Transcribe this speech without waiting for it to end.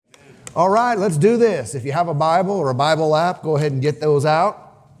All right, let's do this. If you have a Bible or a Bible app, go ahead and get those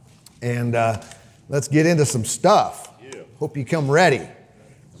out. And let's get into some stuff. Hope you come ready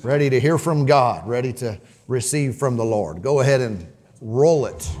to hear from God, ready to receive from the Lord. Go ahead and roll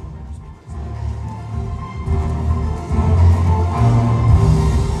it.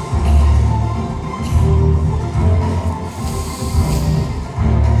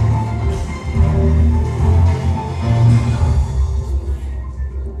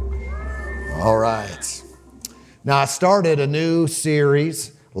 All right. Now, I started a new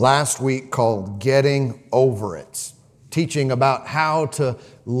series last week called Getting Over It, teaching about how to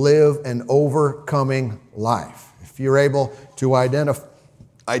live an overcoming life. If you're able to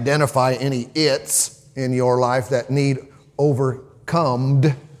identify any it's in your life that need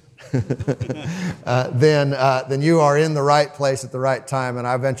overcomed, then you are in the right place at the right time. And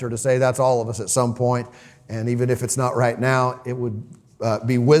I venture to say that's all of us at some point. And even if it's not right now, it would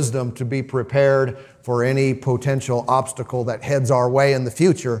be wisdom to be prepared for any potential obstacle that heads our way in the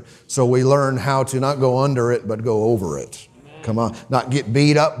future, so we learn how to not go under it, but go over it. Amen. Come on, not get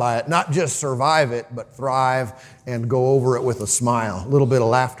beat up by it, not just survive it, but thrive and go over it with a smile, a little bit of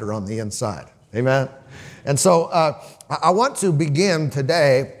laughter on the inside. Amen? And so I want to begin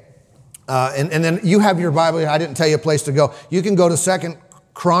today, and then you have your Bible. I didn't tell you a place to go. You can go to 2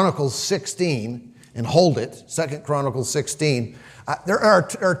 Chronicles 16 and hold it, 2 Chronicles 16. There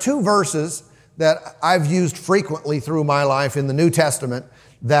are two verses that I've used frequently through my life in the New Testament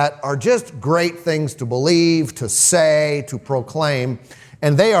that are just great things to believe, to say, to proclaim,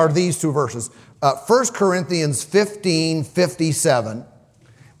 and they are these two verses. 1 Corinthians 15:57,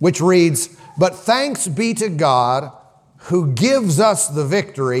 which reads, "But thanks be to God who gives us the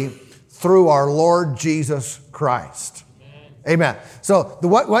victory through our Lord Jesus Christ." Amen. So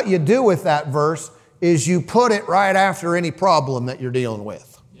what you do with that verse is you put it right after any problem that you're dealing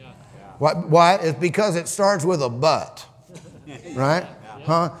with. Yeah. Why? It's because it starts with a but, right?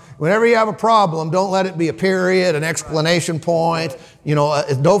 Huh? Whenever you have a problem, don't let it be a period, an exclamation point,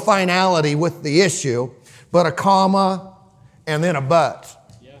 no finality with the issue, but a comma and then a but.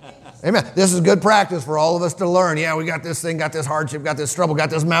 Yeah. Amen. This is good practice for all of us to learn. Yeah, we got this thing, got this hardship, got this trouble,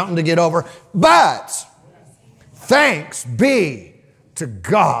 got this mountain to get over, but thanks be to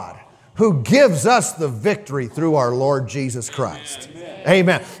God who gives us the victory through our Lord Jesus Christ.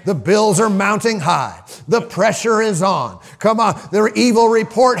 Amen. The bills are mounting high. The pressure is on. Come on. The evil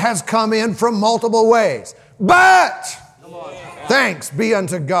report has come in from multiple ways. But thanks be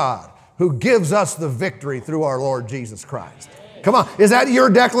unto God who gives us the victory through our Lord Jesus Christ. Come on. Is that your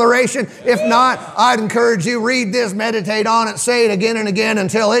declaration? If not, I'd encourage you, read this, meditate on it, say it again and again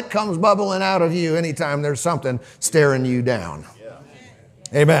until it comes bubbling out of you anytime there's something staring you down.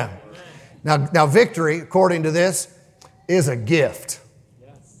 Amen. Now, victory, according to this, is a gift.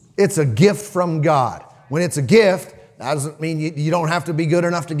 It's a gift from God. When it's a gift, that doesn't mean you don't have to be good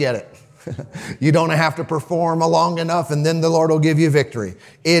enough to get it. You don't have to perform long enough and then the Lord will give you victory.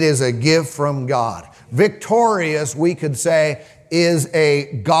 It is a gift from God. Victorious, we could say, is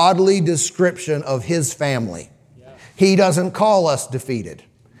a godly description of His family. He doesn't call us defeated.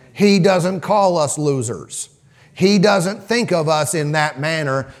 He doesn't call us losers. He doesn't think of us in that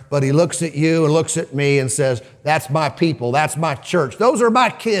manner, but He looks at you and looks at me and says, that's my people, that's my church. Those are my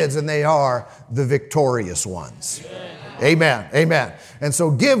kids, and they are the victorious ones. Amen. Amen. And so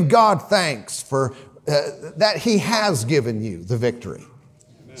give God thanks for that He has given you the victory.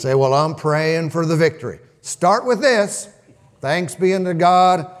 Amen. Say, well, I'm praying for the victory. Start with this. Thanks be unto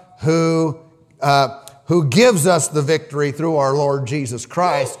God who gives us the victory through our Lord Jesus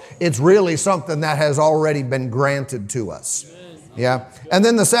Christ. It's really something that has already been granted to us. Yeah. And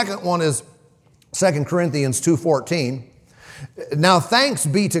then the second one is 2 Corinthians 2:14. Now thanks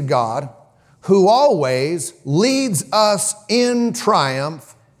be to God who always leads us in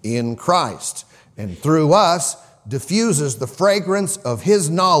triumph in Christ, and through us diffuses the fragrance of His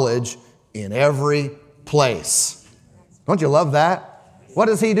knowledge in every place. Don't you love that? What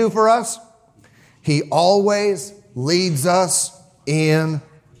does He do for us? He always leads us in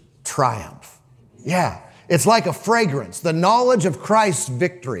triumph. Yeah, it's like a fragrance. The knowledge of Christ's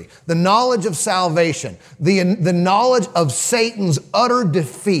victory, the knowledge of salvation, the knowledge of Satan's utter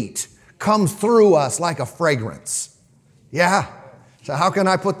defeat comes through us like a fragrance. Yeah. So how can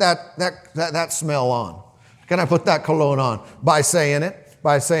I put that smell on? How can I put that cologne on? By saying it.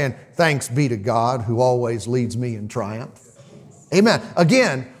 By saying, thanks be to God who always leads me in triumph. Amen.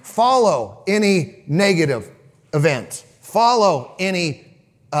 Again, follow any negative event. Follow any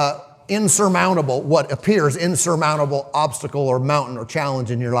what appears insurmountable obstacle or mountain or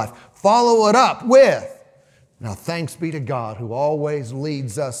challenge in your life. Follow it up with, Now, thanks be to God who always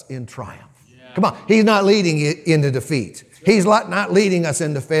leads us in triumph. Come on, He's not leading you into defeat. He's not leading us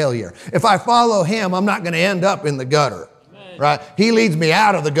into failure. If I follow Him, I'm not going to end up in the gutter. Right? He leads me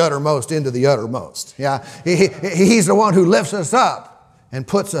out of the guttermost into the uttermost. Yeah, He's the one who lifts us up and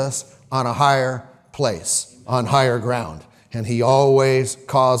puts us on a higher place, on higher ground. And He always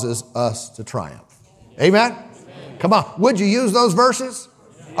causes us to triumph. Amen? Come on, would you use those verses?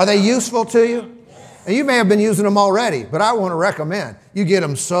 Are they useful to you? And you may have been using them already, but I want to recommend you get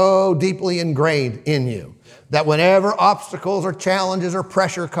them so deeply ingrained in you that whenever obstacles or challenges or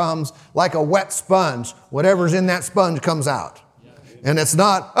pressure comes, like a wet sponge, whatever's in that sponge comes out. And it's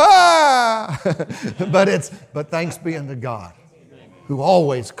not, but thanks be unto God who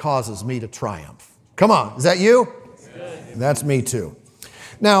always causes me to triumph. Come on, is that you? That's me too.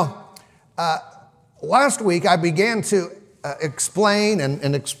 Now, last week I began to explain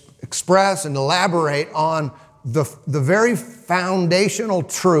and express and elaborate on the very foundational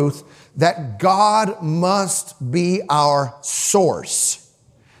truth that God must be our source,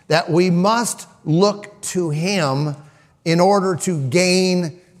 that we must look to Him in order to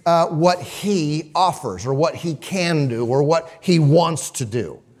gain what He offers or what He can do or what He wants to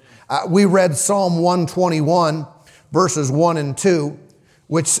do. We read Psalm 121, verses 1 and 2,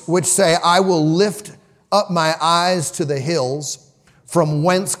 which say, I will lift up my eyes to the hills. From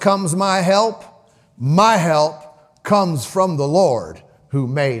whence comes my help? My help comes from the Lord who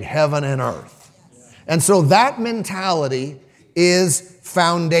made heaven and earth. And so that mentality is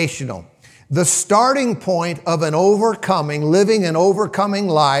foundational. The starting point of living an overcoming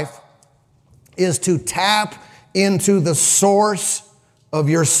life is to tap into the source of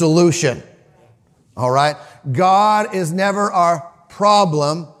your solution. All right? God is never our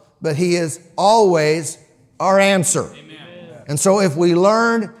problem, but He is always our answer. Amen. And so if we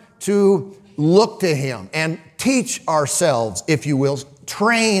learn to look to Him and teach ourselves, if you will,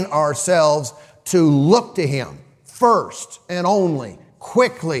 train ourselves to look to Him first and only,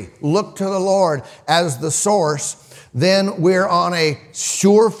 quickly look to the Lord as the source, then we're on a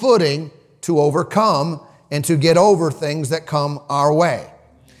sure footing to overcome and to get over things that come our way.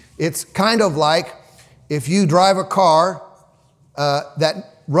 It's kind of like if you drive a car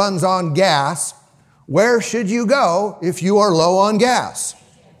that runs on gas, where should you go if you are low on gas?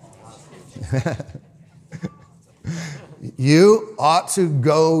 You ought to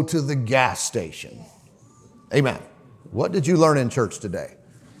go to the gas station. Amen. What did you learn in church today?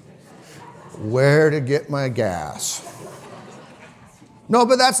 Where to get my gas. No,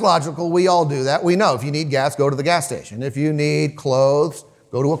 but that's logical. We all do that. We know if you need gas, go to the gas station. If you need clothes,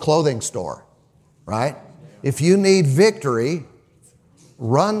 go to a clothing store, right? If you need victory,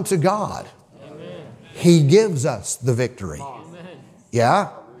 run to God. He gives us the victory.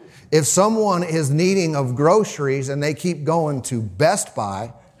 Yeah? If someone is needing of groceries and they keep going to Best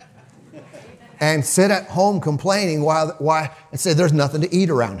Buy and sit at home complaining why and say there's nothing to eat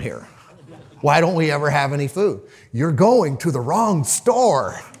around here. Why don't we ever have any food? You're going to the wrong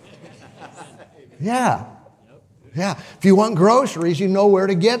store. Yeah. Yeah. If you want groceries, you know where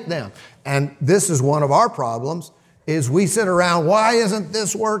to get them. And this is one of our problems. Is we sit around, why isn't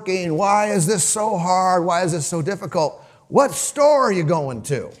this working? Why is this so hard? Why is this so difficult? What store are you going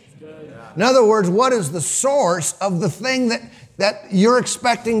to? In other words, what is the source of the thing that you're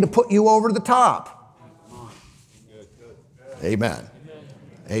expecting to put you over the top? Amen.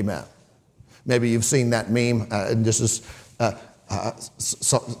 Amen. Maybe you've seen that meme, and this is,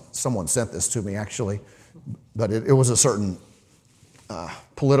 someone sent this to me actually, but it was a certain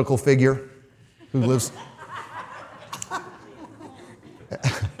political figure who lives...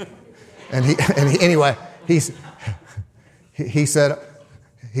 And he said,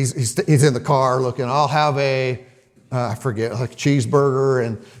 he's in the car looking, I'll have I forget, like a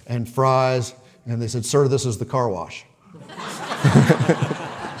cheeseburger and fries. And they said, sir, this is the car wash.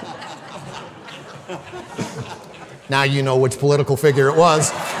 Now you know which political figure it was.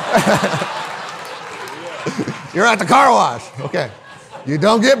 You're at the car wash. Okay. You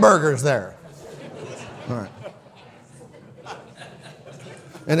don't get burgers there. All right.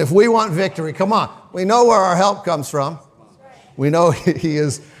 And if we want victory, come on. We know where our help comes from. We know He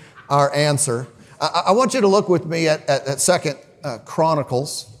is our answer. I want you to look with me at 2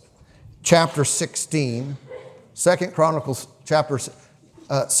 Chronicles chapter 16. 2 Chronicles chapter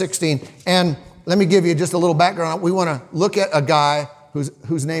 16. And let me give you just a little background. We want to look at a guy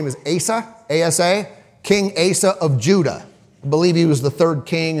whose name is Asa, A-S-A, King Asa of Judah. I believe he was the third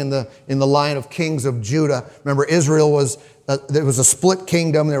king in the line of kings of Judah. Remember, Israel was there was a split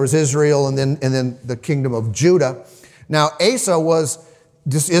kingdom. There was Israel and then the kingdom of Judah. Now, Asa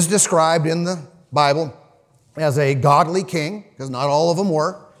is described in the Bible as a godly king, because not all of them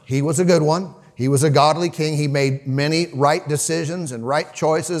were. He was a good one. He was a godly king. He made many right decisions and right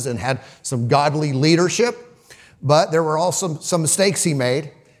choices and had some godly leadership. But there were also some mistakes he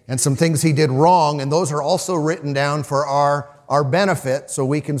made and some things he did wrong. And those are also written down for our benefit so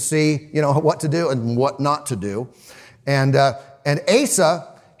we can see, what to do and what not to do. And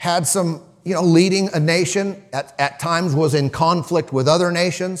Asa had some, leading a nation at times was in conflict with other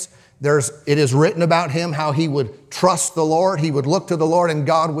nations. It is written about him how he would trust the Lord. He would look to the Lord and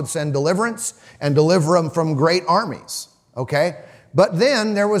God would send deliverance and deliver him from great armies. Okay. But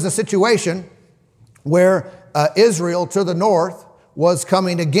then there was a situation where Israel to the north was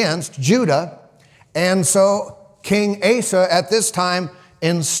coming against Judah. And so King Asa at this time,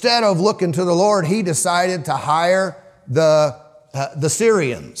 instead of looking to the Lord, he decided to hire the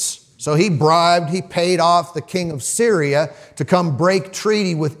Syrians. So he paid off the king of Syria to come break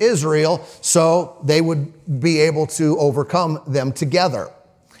treaty with Israel so they would be able to overcome them together.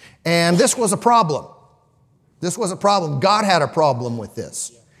 And this was a problem. This was a problem. God had a problem with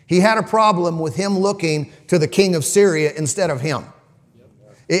this. He had a problem with him looking to the king of Syria instead of him.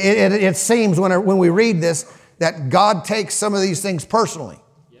 It seems when we read this that God takes some of these things personally.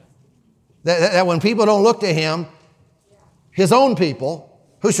 That when people don't look to him, his own people,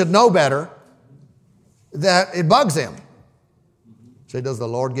 who should know better, that it bugs him. Say, does the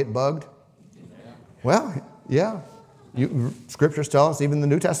Lord get bugged? Well, yeah. Scriptures tell us, even in the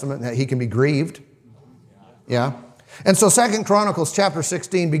New Testament, that he can be grieved. Yeah. And so 2 Chronicles chapter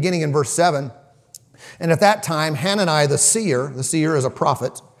 16, beginning in verse 7, and at that time Hanani the seer is a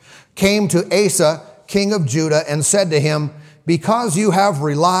prophet, came to Asa, king of Judah, and said to him, because you have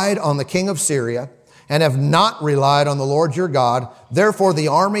relied on the king of Syria, and have not relied on the Lord your God, therefore the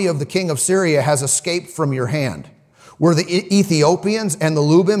army of the king of Syria has escaped from your hand. Were the Ethiopians and the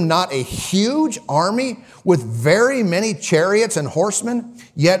Lubim not a huge army with very many chariots and horsemen?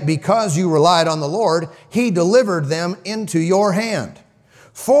 Yet because you relied on the Lord, he delivered them into your hand.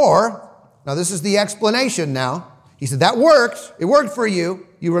 Now this is the explanation now. He said, that worked. It worked for you.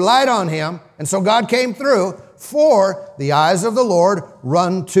 You relied on him. And so God came through. For the eyes of the Lord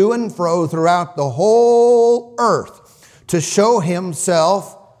run to and fro throughout the whole earth to show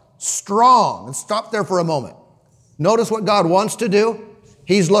himself strong. And stop there for a moment. Notice what God wants to do.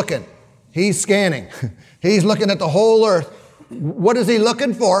 He's looking. He's scanning. He's looking at the whole earth. What is he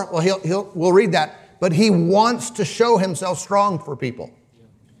looking for? Well, we'll read that. But he wants to show himself strong for people.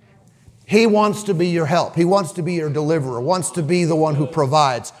 He wants to be your help. He wants to be your deliverer, wants to be the one who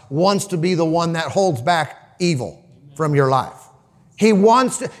provides, wants to be the one that holds back evil from your life. He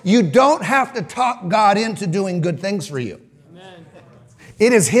wants to. You don't have to talk God into doing good things for you.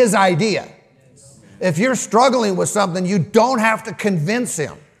 It is his idea. If you're struggling with something, you don't have to convince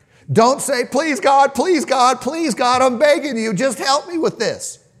him. Don't say, please God, please God, please God, I'm begging you, just help me with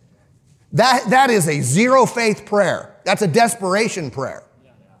this. That is a zero faith prayer. That's a desperation prayer.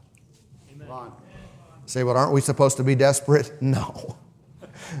 Say, well, aren't we supposed to be desperate? No.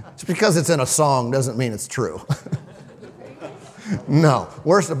 Just because it's in a song doesn't mean it's true. No,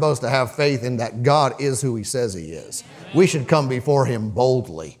 we're supposed to have faith in that God is who he says he is. We should come before him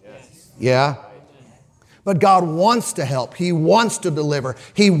boldly. Yeah? But God wants to help. He wants to deliver.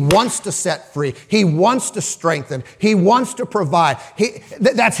 He wants to set free. He wants to strengthen. He wants to provide.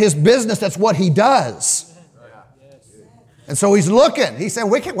 That's his business. That's what he does. And so he's looking. He said,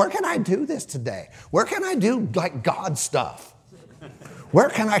 where can I do this today? Where can I do like God stuff? Where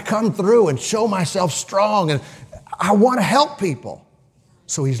can I come through and show myself strong? And I want to help people.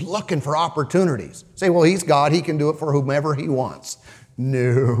 So he's looking for opportunities. Say, well, he's God. He can do it for whomever he wants.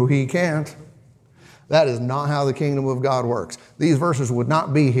 No, he can't. That is not how the kingdom of God works. These verses would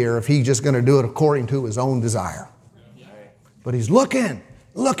not be here if he's just going to do it according to his own desire. But he's looking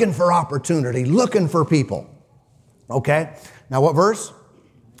for opportunity, looking for people. Okay? Now what verse?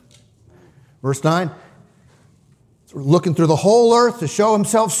 Verse 9. Looking through the whole earth to show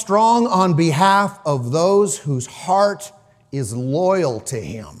himself strong on behalf of those whose heart is loyal to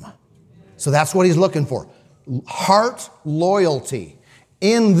him. So that's what he's looking for. Heart loyalty.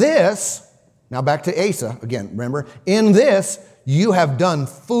 In this, now back to Asa again, remember, in this you have done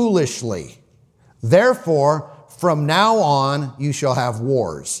foolishly. Therefore, from now on you shall have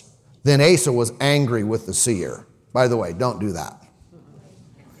wars. Then Asa was angry with the seer. By the way, don't do that.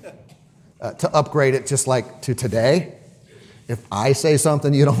 To upgrade it just like to today, if I say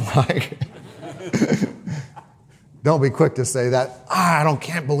something you don't like, don't be quick to say that.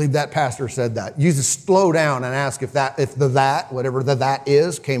 Can't believe that pastor said that. You just slow down and ask if whatever that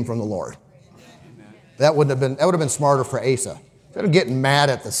is, came from the Lord. That would have been smarter for Asa. Instead of getting mad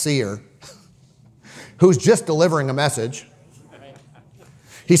at the seer, who's just delivering a message.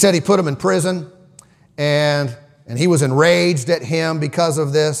 He said he put him in prison, and he was enraged at him because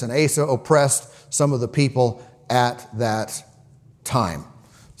of this, and Asa oppressed some of the people at that time.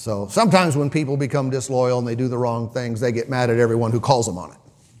 So sometimes when people become disloyal and they do the wrong things, they get mad at everyone who calls them on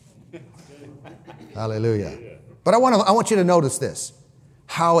it. Hallelujah. But I want you to notice this,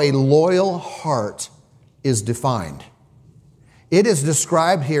 how a loyal heart is defined. It is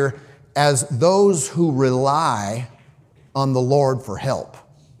described here as those who rely on the Lord for help.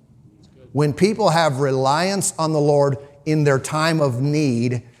 When people have reliance on the Lord in their time of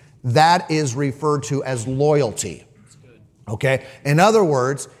need, that is referred to as loyalty. Okay? In other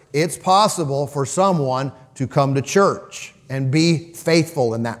words, it's possible for someone to come to church and be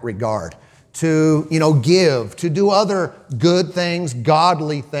faithful in that regard, to, give, to do other good things,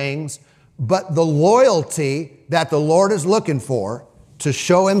 godly things, but the loyalty that the Lord is looking for to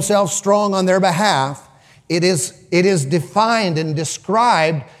show himself strong on their behalf, it is defined and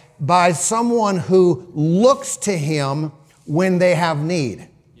described by someone who looks to him when they have need.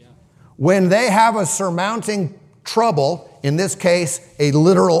 Yeah. When they have a surmounting trouble, in this case, a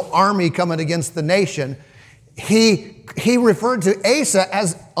literal army coming against the nation, he referred to Asa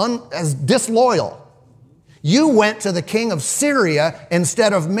as disloyal. You went to the king of Syria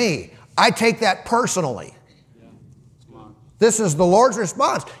instead of me. I take that personally. This is the Lord's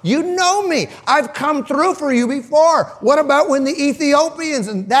response. You know me. I've come through for you before. What about when the Ethiopians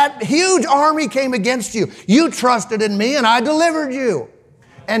and that huge army came against you? You trusted in me and I delivered you.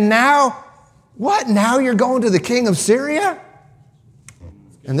 And now, what? Now you're going to the king of Syria?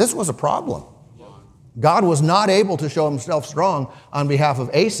 And this was a problem. God was not able to show himself strong on behalf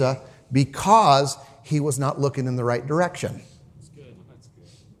of Asa because he was not looking in the right direction. That's good.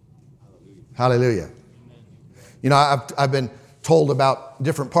 Hallelujah. I've been told about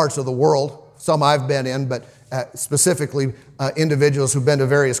different parts of the world, some I've been in, but specifically individuals who've been to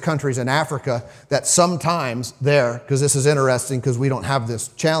various countries in Africa, that sometimes there, because this is interesting because we don't have this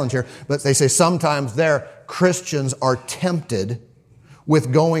challenge here, but they say sometimes there Christians are tempted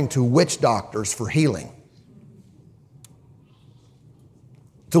with going to witch doctors for healing.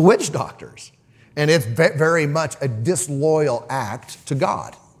 To witch doctors. And it's very much a disloyal act to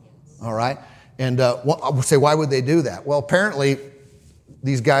God. All right? And I would say, why would they do that? Well, apparently,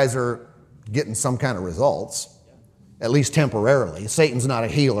 these guys are getting some kind of results, at least temporarily. Satan's not a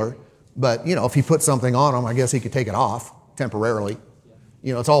healer, but, if he put something on them, I guess he could take it off temporarily.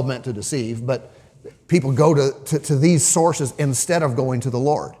 It's all meant to deceive, but people go to these sources instead of going to the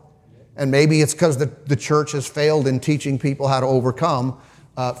Lord. And maybe it's because the church has failed in teaching people how to overcome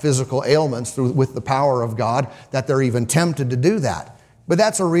physical ailments with the power of God, that they're even tempted to do that. But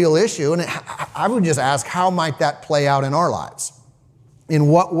that's a real issue, and I would just ask, how might that play out in our lives? In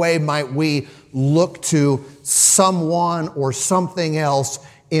what way might we look to someone or something else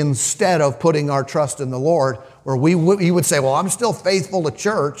instead of putting our trust in the Lord, where we would say, well, I'm still faithful to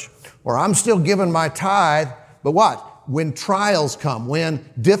church, or I'm still giving my tithe, but what? When trials come, when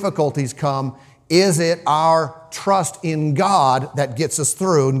difficulties come, is it our trust in God that gets us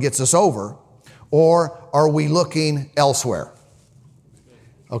through and gets us over, or are we looking elsewhere?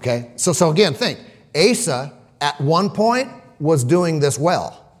 Okay, so again, think. Asa, at one point, was doing this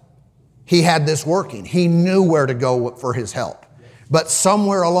well. He had this working. He knew where to go for his help. But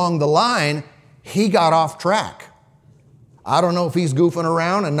somewhere along the line, he got off track. I don't know if he's goofing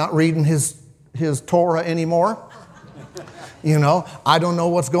around and not reading his Torah anymore. I don't know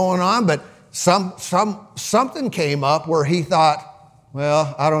what's going on, but something came up where he thought,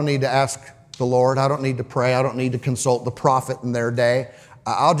 well, I don't need to ask the Lord. I don't need to pray. I don't need to consult the prophet in their day.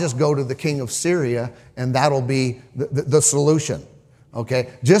 I'll just go to the king of Syria, and that'll be the solution.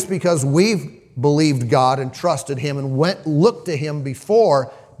 Okay? Just because we've believed God and trusted him and looked to him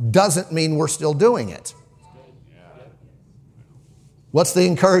before doesn't mean we're still doing it. What's the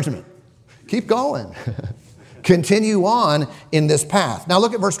encouragement? Keep going. Continue on in this path. Now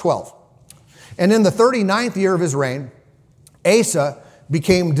look at verse 12. And in the 39th year of his reign, Asa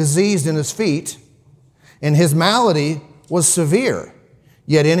became diseased in his feet, and his malady was severe.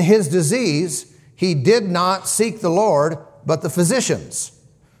 Yet in his disease, he did not seek the Lord, but the physicians.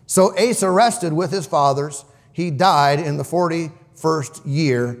 So Asa rested with his fathers. He died in the 41st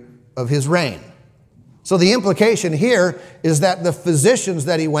year of his reign. So the implication here is that the physicians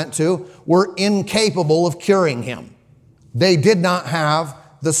that he went to were incapable of curing him. They did not have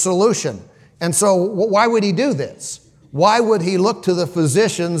the solution. And so why would he do this? Why would he look to the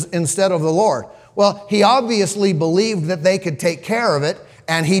physicians instead of the Lord? Well, he obviously believed that they could take care of it,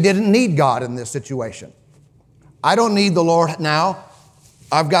 and he didn't need God in this situation. I don't need the Lord now.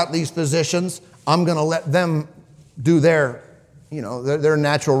 I've got these physicians. I'm going to let them do their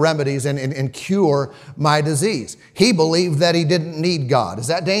natural remedies and cure my disease. He believed that he didn't need God. Is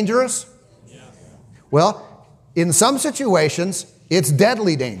that dangerous? Yeah. Well, in some situations, it's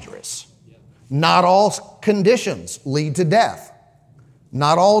deadly dangerous. Not all conditions lead to death.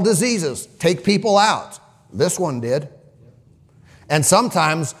 Not all diseases take people out. This one did. And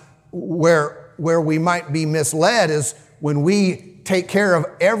sometimes where we might be misled is when we take care of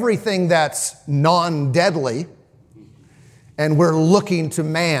everything that's non-deadly, and we're looking to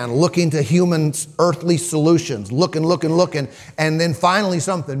man, looking to human earthly solutions, looking, and then finally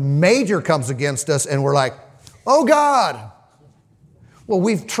something major comes against us and we're like, oh God. Well,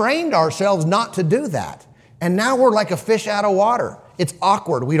 we've trained ourselves not to do that. And now we're like a fish out of water. It's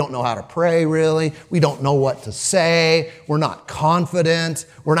awkward. We don't know how to pray, really. We don't know what to say. We're not confident.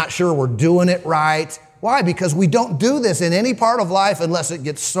 We're not sure we're doing it right. Why? Because we don't do this in any part of life unless it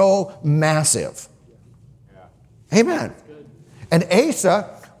gets so massive. Yeah. Amen. And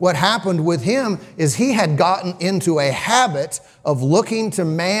Asa, what happened with him is he had gotten into a habit of looking to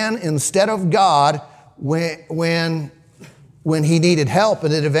man instead of God when he needed help,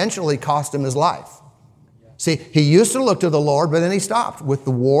 and it eventually cost him his life. See, he used to look to the Lord, but then he stopped with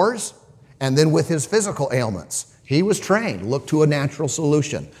the wars and then with his physical ailments. He was trained. Look to a natural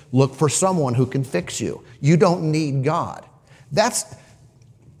solution. Look for someone who can fix you. You don't need God. That's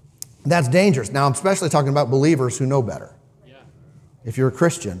dangerous. Now, I'm especially talking about believers who know better. Yeah. If you're a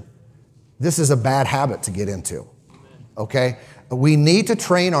Christian, this is a bad habit to get into. Okay? We need to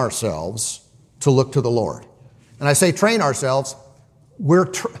train ourselves to look to the Lord. And I say train ourselves.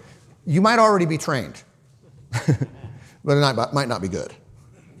 You might already be trained, but it might not be good.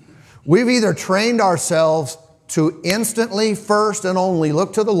 We've either trained ourselves to instantly, first and only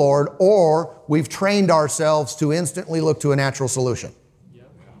look to the Lord, or we've trained ourselves to instantly look to a natural solution.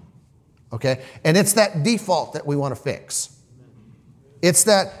 Okay? And it's that default that we want to fix. It's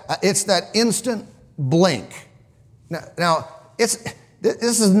that instant blink. Now this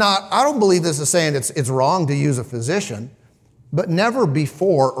is not, I don't believe this is saying it's wrong to use a physician, but never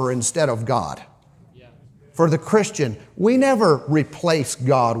before or instead of God. For the Christian, we never replace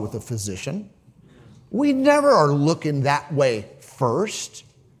God with a physician. We never are looking that way first.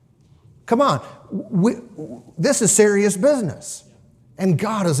 Come on. This is serious business. And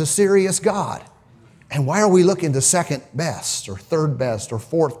God is a serious God. And why are we looking to second best or third best or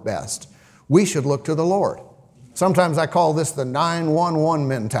fourth best? We should look to the Lord. Sometimes I call this the 911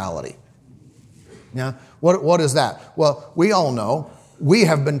 mentality. Now, what is that? Well, we all know we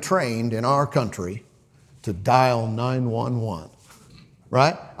have been trained in our country to dial 911,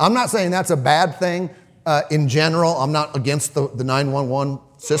 right? I'm not saying that's a bad thing in general. I'm not against the 911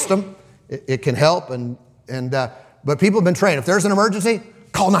 system. It can help, but people have been trained. If there's an emergency,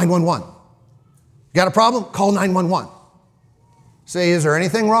 call 911. Got a problem? Call 911. Say, is there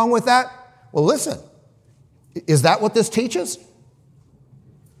anything wrong with that? Well, listen, is that what this teaches?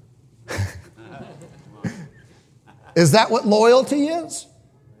 Is that what loyalty is?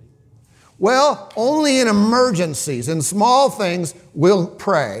 Well, only in emergencies. In small things, we'll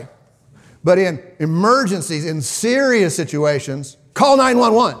pray. But in emergencies, in serious situations, call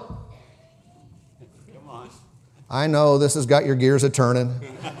 911. Come on. I know this has got your gears a-turning.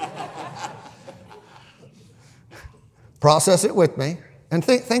 Process it with me and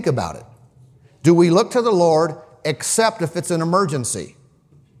think about it. Do we look to the Lord except if it's an emergency?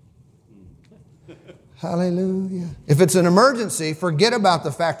 Hallelujah. If it's an emergency, forget about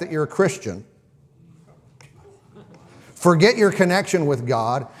the fact that you're a Christian. Forget your connection with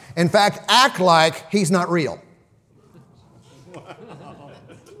God. In fact, act like He's not real.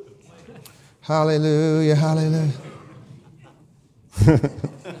 Hallelujah, hallelujah.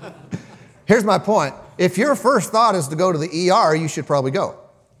 Here's my point. If your first thought is to go to the ER, you should probably go.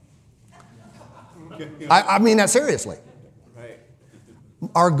 I mean that seriously.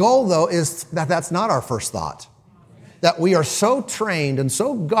 Our goal, though, is that that's not our first thought. That we are so trained and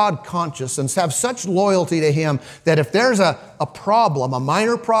so God-conscious and have such loyalty to Him that if there's a problem, a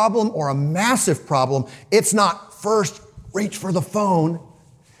minor problem or a massive problem, it's not first reach for the phone.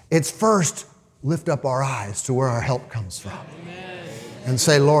 It's first lift up our eyes to where our help comes from. Amen. And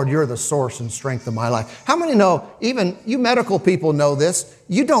say, Lord, you're the source and strength of my life. How many know, even you medical people know this,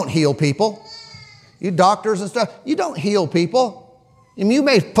 you don't heal people. You doctors and stuff, you don't heal people. You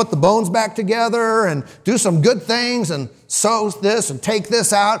may put the bones back together and do some good things and sew this and take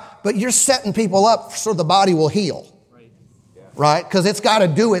this out, but you're setting people up so the body will heal, right? Because it's got to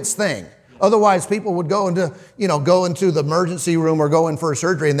do its thing. Otherwise, people would go into the emergency room or go in for a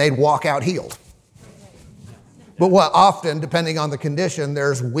surgery and they'd walk out healed. But what often, depending on the condition,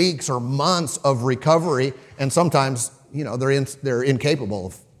 there's weeks or months of recovery, and sometimes, they're incapable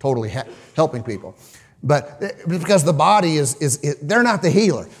of totally helping people. But because the body they're not the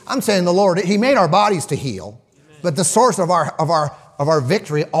healer. I'm saying the Lord, He made our bodies to heal, but the source of our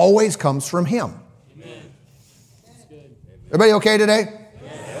victory always comes from Him. Amen. Everybody okay today?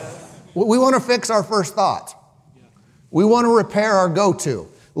 Yes. We want to fix our first thought. We want to repair our go-to,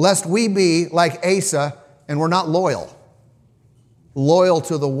 lest we be like Asa and we're not loyal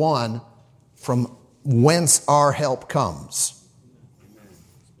to the one from whence our help comes.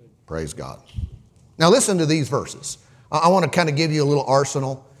 Praise God. Now listen to these verses. I want to kind of give you a little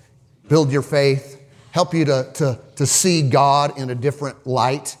arsenal, build your faith, help you to see God in a different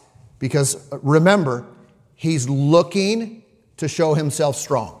light. Because remember, He's looking to show Himself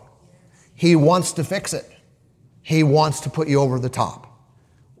strong. He wants to fix it. He wants to put you over the top.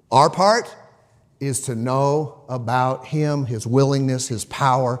 Our part is to know about Him, His willingness, His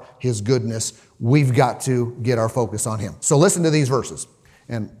power, His goodness. We've got to get our focus on Him. So listen to these verses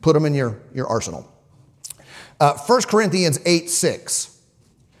and put them in your arsenal. 1 Corinthians 8:6.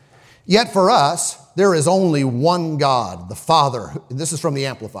 Yet for us, there is only one God, the Father. This is from the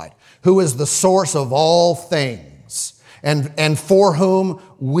Amplified, who is the source of all things, and for whom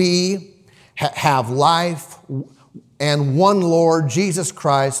we have life, and one Lord, Jesus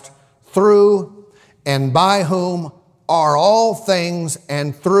Christ, through and by whom are all things,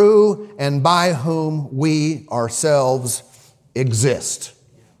 and through and by whom we ourselves exist.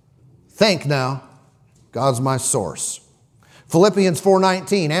 Think now. God's my source. Philippians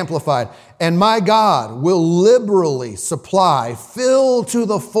 4:19, Amplified. And my God will liberally supply, fill to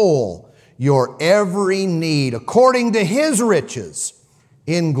the full, your every need according to His riches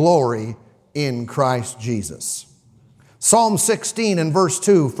in glory in Christ Jesus. Psalm 16 and verse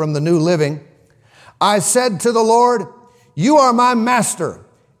 2 from the New Living. I said to the Lord, You are my master.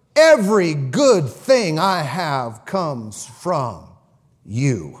 Every good thing I have comes from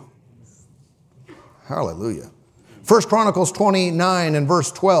You. Hallelujah. 1 Chronicles 29 and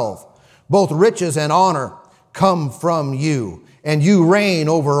verse 12. Both riches and honor come from You, and You reign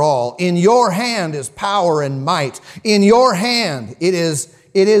over all. In Your hand is power and might. In Your hand it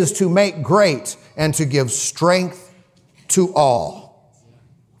is to make great and to give strength to all.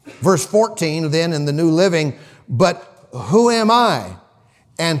 Verse 14 then in the New Living, but who am I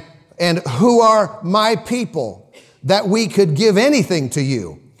and who are my people that we could give anything to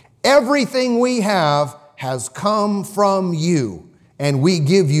You? Everything we have has come from You, and we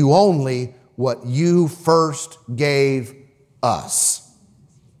give You only what You first gave us.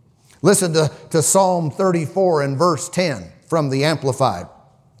 Listen to Psalm 34 and verse 10 from the Amplified.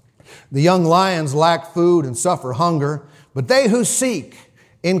 The young lions lack food and suffer hunger, but they who seek,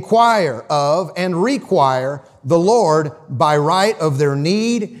 inquire of, and require the Lord by right of their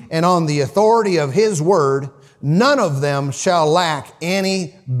need and on the authority of His word, none of them shall lack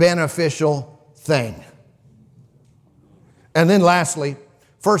any beneficial thing. And then lastly,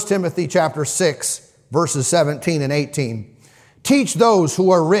 1 Timothy chapter 6, verses 17 and 18. Teach those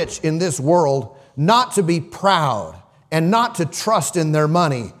who are rich in this world not to be proud and not to trust in their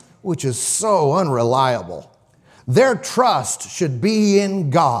money, which is so unreliable. Their trust should be in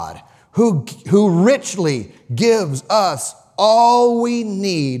God, who richly gives us all we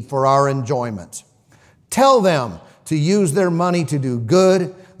need for our enjoyment. Tell them to use their money to do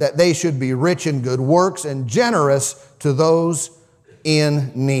good, that they should be rich in good works and generous to those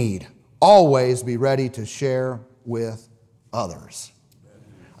in need. Always be ready to share with others.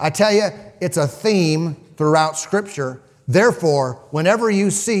 I tell you, it's a theme throughout Scripture. Therefore, whenever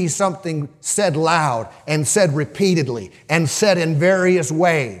you see something said loud and said repeatedly and said in various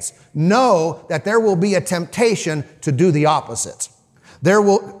ways, know that there will be a temptation to do the opposite.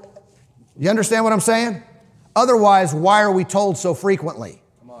 You understand what I'm saying? Otherwise, why are we told so frequently?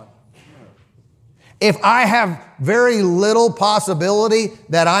 Come on. If I have very little possibility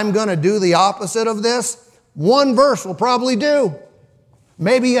that I'm going to do the opposite of this, one verse will probably do.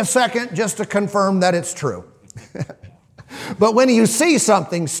 Maybe a second just to confirm that it's true. But when you see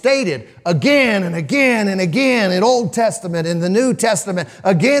something stated again and again and again in Old Testament, in the New Testament,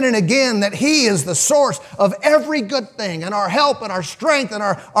 again and again, that He is the source of every good thing, and our help and our strength and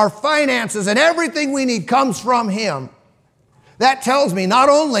our finances and everything we need comes from Him, that tells me not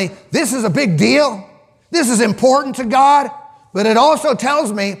only this is a big deal, this is important to God, but it also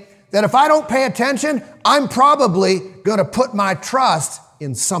tells me that if I don't pay attention, I'm probably going to put my trust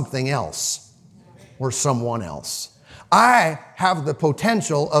in something else or someone else. I have the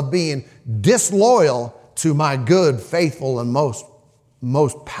potential of being disloyal to my good, faithful, and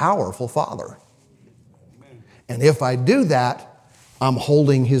most powerful Father. And if I do that, I'm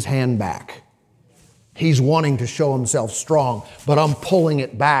holding his hand back. He's wanting to show himself strong, but I'm pulling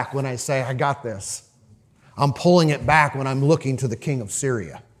it back when I say, I got this. I'm pulling it back when I'm looking to the king of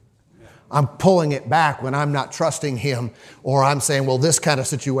Syria. I'm pulling it back when I'm not trusting him, or I'm saying, well, this kind of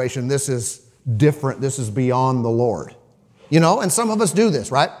situation, this is different. This is beyond the Lord. And some of us do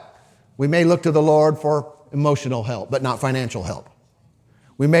this, right? We may look to the Lord for emotional help, but not financial help.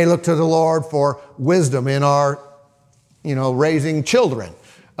 We may look to the Lord for wisdom in our, raising children.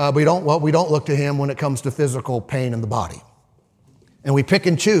 We don't look to him when it comes to physical pain in the body. And we pick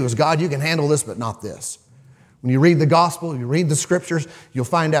and choose. God, you can handle this, but not this. When you read the gospel, you read the scriptures, you'll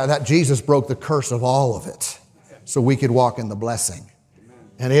find out that Jesus broke the curse of all of it so we could walk in the blessing.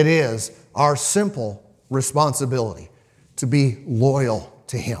 And it is our simple responsibility to be loyal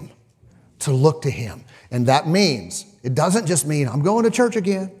to him, to look to him. And that means, it doesn't just mean I'm going to church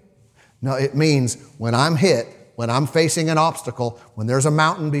again. No, it means when I'm hit, when I'm facing an obstacle, when there's a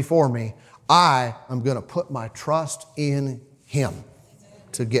mountain before me, I am going to put my trust in him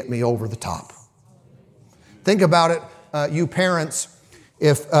to get me over the top. Think about it, you parents,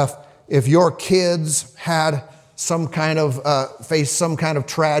 if your kids had faced some kind of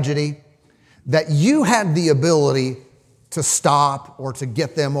tragedy that you had the ability to stop or to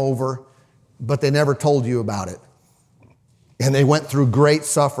get them over, but they never told you about it. And they went through great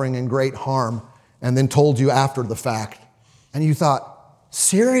suffering and great harm and then told you after the fact. And you thought,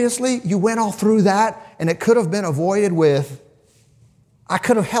 seriously? You went all through that and it could have been avoided with, I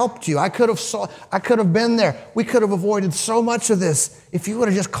could have helped you. I could have been there. We could have avoided so much of this if you would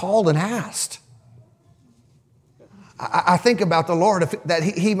have just called and asked. I think about the Lord, that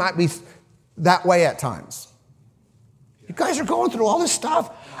he might be that way at times. You guys are going through all this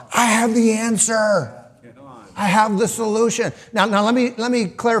stuff. I have the answer. I have the solution. Now let me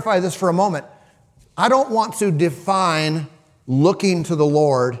clarify this for a moment. I don't want to define looking to the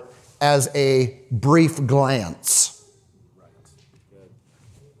Lord as a brief glance.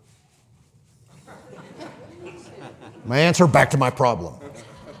 My answer, back to my problem.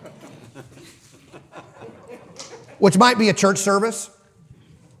 Which might be a church service.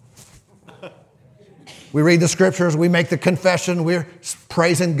 We read the scriptures, we make the confession, we're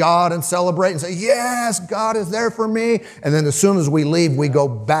praising God and celebrate and say, yes, God is there for me. And then as soon as we leave, we go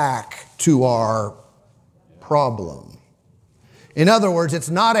back to our problem. In other words, it's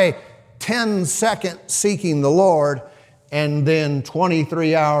not a 10-second seeking the Lord and then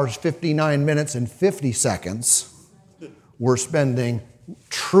 23 hours, 59 minutes, and 50 seconds we're spending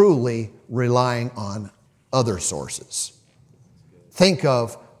truly relying on other sources. Think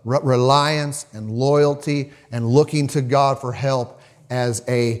of reliance and loyalty and looking to God for help as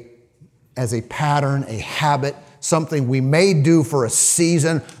a pattern, a habit, something we may do for a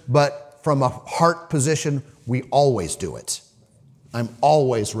season, but from a heart position, we always do it. I'm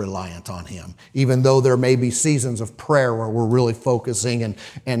always reliant on him, even though there may be seasons of prayer where we're really focusing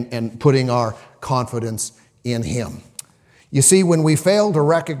and putting our confidence in him. You see, when we fail to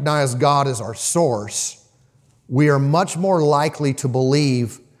recognize God as our source, we are much more likely to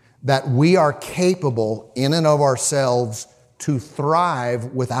believe that we are capable in and of ourselves to thrive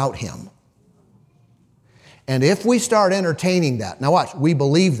without him. And if we start entertaining that, now watch, we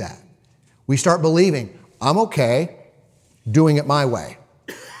believe that. We start believing, I'm okay doing it my way.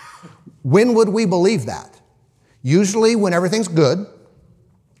 When would we believe that? Usually when everything's good,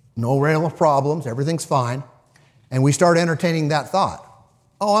 no real problems, everything's fine, and we start entertaining that thought.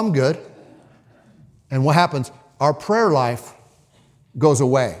 Oh, I'm good. And what happens? Our prayer life goes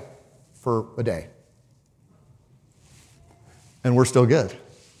away for a day. And we're still good.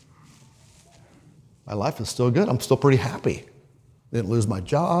 My life is still good. I'm still pretty happy. Didn't lose my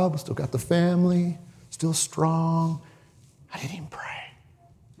job, still got the family, still strong. I didn't even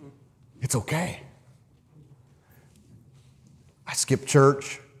pray. It's okay. I skipped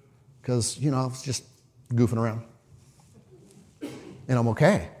church because, I was just goofing around. And I'm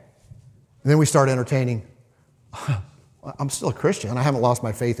okay. And then we start entertaining, I'm still a Christian. I haven't lost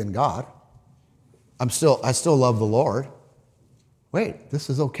my faith in God. I still love the Lord. Wait, this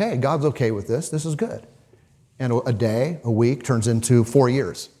is okay. God's okay with this. This is good. And a day, a week turns into 4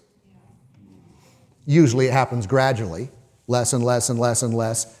 years. Usually it happens gradually, less and less and less and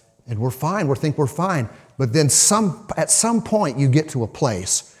less. And we're fine. We think we're fine. But then at some point you get to a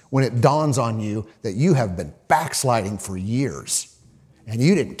place when it dawns on you that you have been backsliding for years. And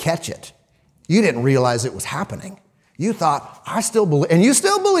you didn't catch it. You didn't realize it was happening. You thought, I still believe, and you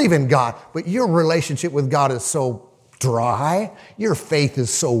still believe in God, but your relationship with God is so dry. Your faith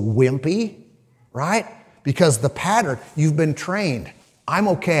is so wimpy, right? Because the pattern, you've been trained. I'm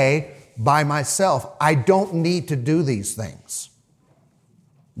okay by myself. I don't need to do these things.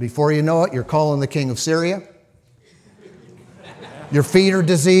 Before you know it, you're calling the king of Syria. Your feet are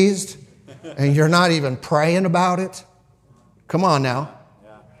diseased, and you're not even praying about it. Come on now.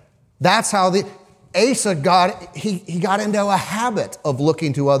 That's how Asa got into a habit of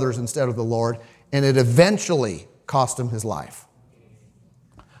looking to others instead of the Lord, and it eventually cost him his life.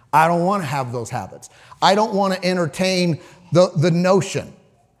 I don't want to have those habits. I don't want to entertain the notion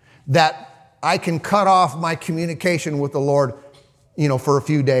that I can cut off my communication with the Lord, for a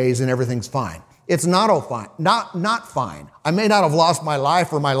few days and everything's fine. It's not all fine. Not fine. I may not have lost my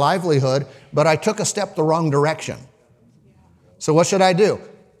life or my livelihood, but I took a step the wrong direction. So what should I do?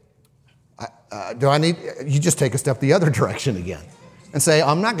 You just take a step the other direction again and say,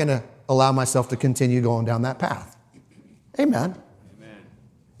 I'm not going to allow myself to continue going down that path. Amen.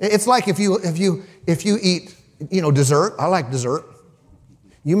 It's like if you eat, dessert. I like dessert.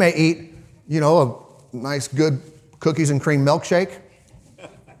 You may eat, a nice good cookies and cream milkshake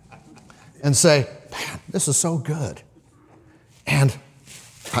and say, man, this is so good. And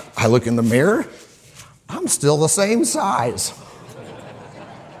I look in the mirror, I'm still the same size.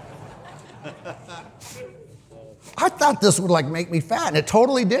 I thought this would make me fat, and it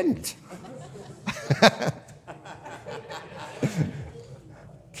totally didn't.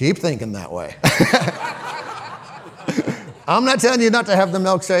 Keep thinking that way. I'm not telling you not to have the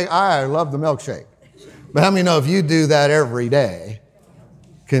milkshake. I love the milkshake. But how many know if you do that every day,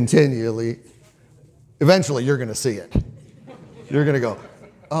 continually, eventually you're going to see it. You're going to go,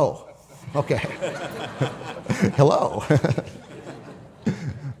 oh, okay. Hello.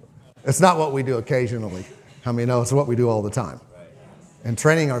 It's not what we do occasionally. How many know it's what we do all the time? And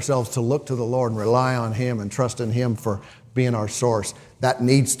training ourselves to look to the Lord and rely on Him and trust in Him for being our source, that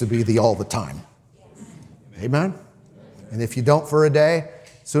needs to be the all the time. Amen? And if you don't for a day,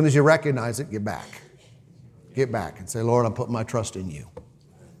 as soon as you recognize it, get back. Get back and say, Lord, I'm putting my trust in you.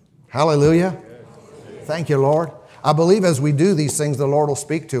 Hallelujah. Thank you, Lord. I believe as we do these things, the Lord will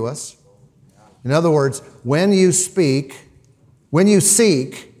speak to us. In other words, when you seek,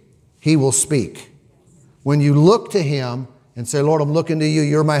 He will speak. When you look to Him and say, Lord, I'm looking to you.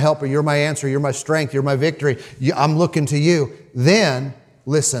 You're my helper. You're my answer. You're my strength. You're my victory. I'm looking to you. Then,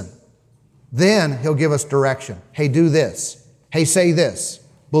 listen. Then He'll give us direction. Hey, do this. Hey, say this.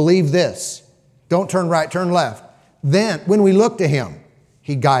 Believe this. Don't turn right, turn left. Then, when we look to Him,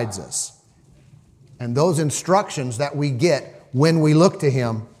 He guides us. And those instructions that we get when we look to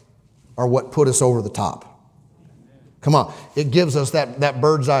Him are what put us over the top. Come on. It gives us that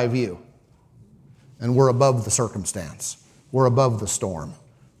bird's eye view. And we're above the circumstance. We're above the storm.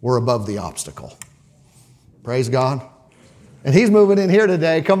 We're above the obstacle. Praise God. And He's moving in here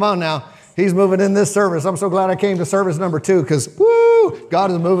today. Come on now. He's moving in this service. I'm so glad I came to service number 2 because, woo,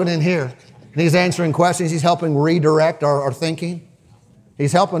 God is moving in here. And He's answering questions. He's helping redirect our thinking.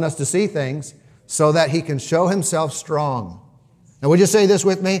 He's helping us to see things so that He can show Himself strong. Now, would you say this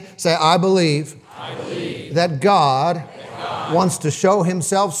with me? Say, I believe that God wants to show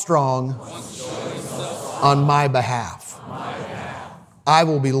Himself strong on my behalf. I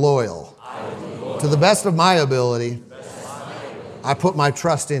will be loyal. To the best of my ability, I put my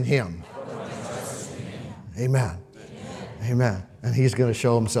trust in Him. Amen. Amen. And He's going to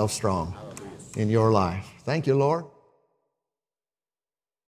show Himself strong in your life. Thank you, Lord.